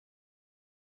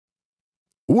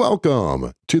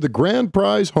Welcome to the grand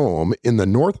prize home in the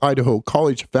North Idaho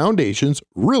College Foundation's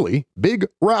really big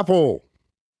raffle.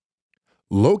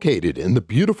 Located in the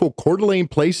beautiful Coeur d'Alene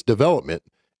Place development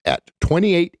at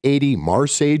 2880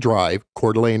 Marseille Drive,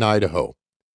 Coeur d'Alene, Idaho.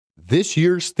 This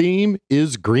year's theme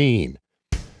is green.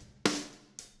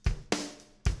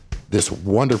 This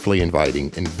wonderfully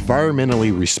inviting,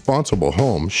 environmentally responsible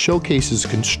home showcases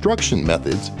construction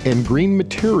methods and green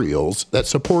materials that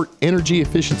support energy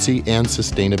efficiency and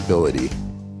sustainability.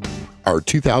 Our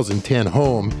 2010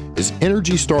 home is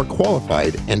ENERGY STAR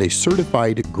qualified and a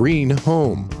certified green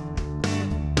home.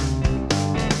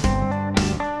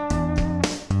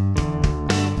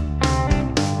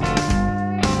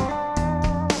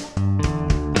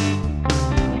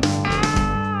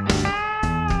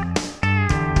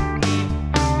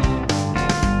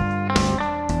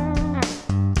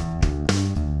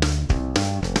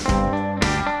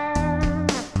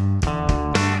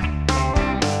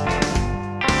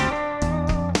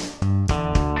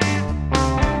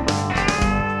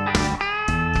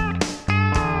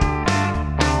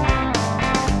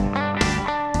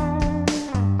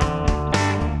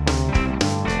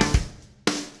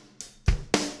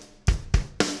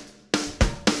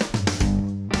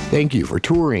 Thank you for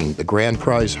touring the grand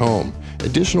prize home.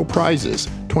 Additional prizes: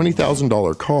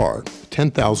 $20,000 car,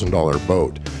 $10,000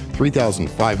 boat,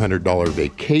 $3,500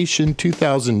 vacation,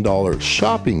 $2,000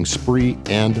 shopping spree,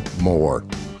 and more.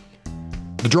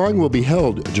 The drawing will be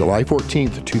held July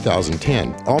 14th,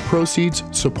 2010. All proceeds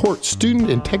support student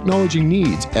and technology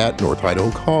needs at North Idaho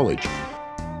College.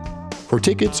 For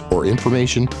tickets or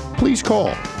information, please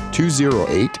call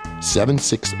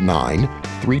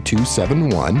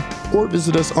 208-769-3271 or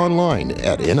visit us online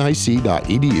at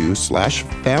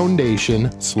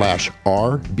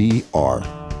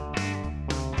nic.edu/foundation/RBR.